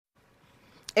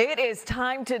It is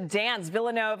time to dance.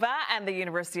 Villanova and the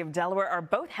University of Delaware are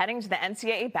both heading to the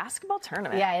NCAA basketball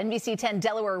tournament. Yeah, NBC 10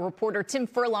 Delaware reporter Tim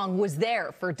Furlong was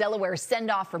there for Delaware's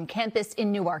send-off from campus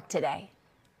in Newark today.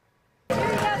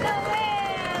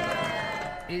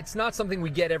 It's not something we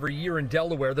get every year in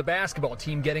Delaware, the basketball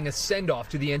team getting a send-off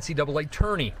to the NCAA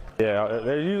tourney. Yeah,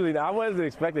 they're usually, I wasn't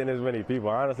expecting as many people.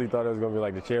 I honestly thought it was going to be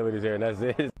like the cheerleaders here, and that's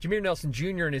it. Jameer Nelson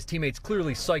Jr. and his teammates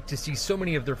clearly psyched to see so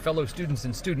many of their fellow students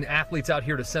and student athletes out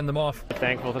here to send them off.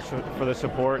 Thankful for the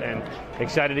support and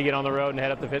excited to get on the road and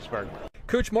head up to Pittsburgh.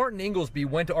 Coach Martin Inglesby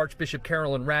went to Archbishop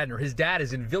Carolyn Radnor. His dad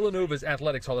is in Villanova's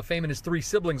Athletics Hall of Fame, and his three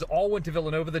siblings all went to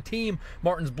Villanova. The team,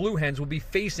 Martin's Blue Hens, will be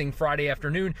facing Friday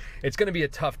afternoon. It's going to be a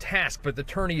tough task, but the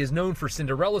tourney is known for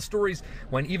Cinderella stories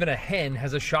when even a hen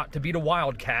has a shot to beat a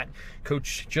Wildcat.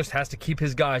 Coach just has to keep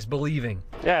his guys believing.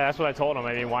 Yeah, that's what I told him.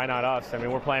 I mean, why not us? I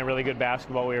mean, we're playing really good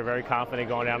basketball. We were very confident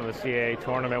going down to the CAA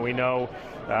tournament. We know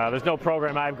there's no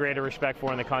program I have greater respect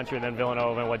for in the country than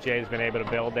Villanova and what Jay's been able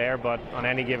to build there, but on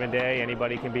any given day,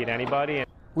 anybody can beat anybody.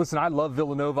 Listen, I love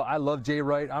Villanova. I love Jay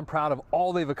Wright. I'm proud of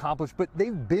all they've accomplished, but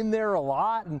they've been there a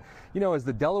lot. And, you know, as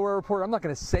the Delaware reporter, I'm not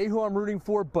going to say who I'm rooting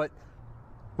for, but,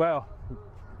 well,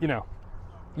 you know,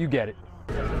 you get it.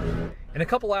 And a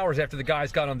couple hours after the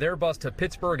guys got on their bus to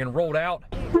Pittsburgh and rolled out,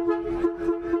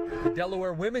 the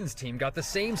Delaware women's team got the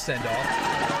same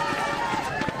send-off.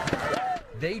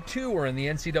 They too are in the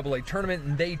NCAA tournament,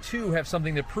 and they too have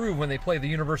something to prove when they play the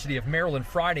University of Maryland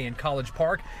Friday in College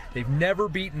Park. They've never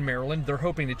beaten Maryland. They're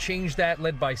hoping to change that,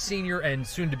 led by senior and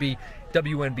soon-to-be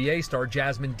WNBA star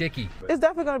Jasmine Dickey. It's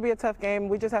definitely going to be a tough game.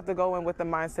 We just have to go in with the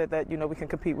mindset that, you know, we can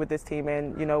compete with this team,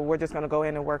 and, you know, we're just going to go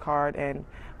in and work hard and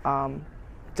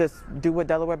just do what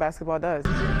Delaware basketball does.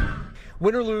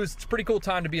 Win or lose, it's a pretty cool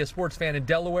time to be a sports fan in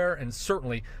Delaware, and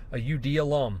certainly a UD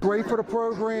alum. Great for the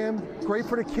program, great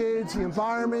for the kids, the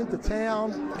environment, the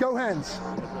town. Go Hens!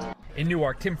 In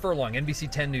Newark, Tim Furlong, NBC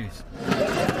 10 News.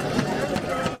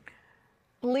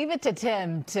 Leave it to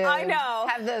Tim to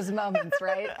have those moments,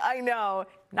 right? I know.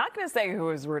 Not going to say who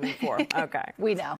I was rooting for. Okay. We know.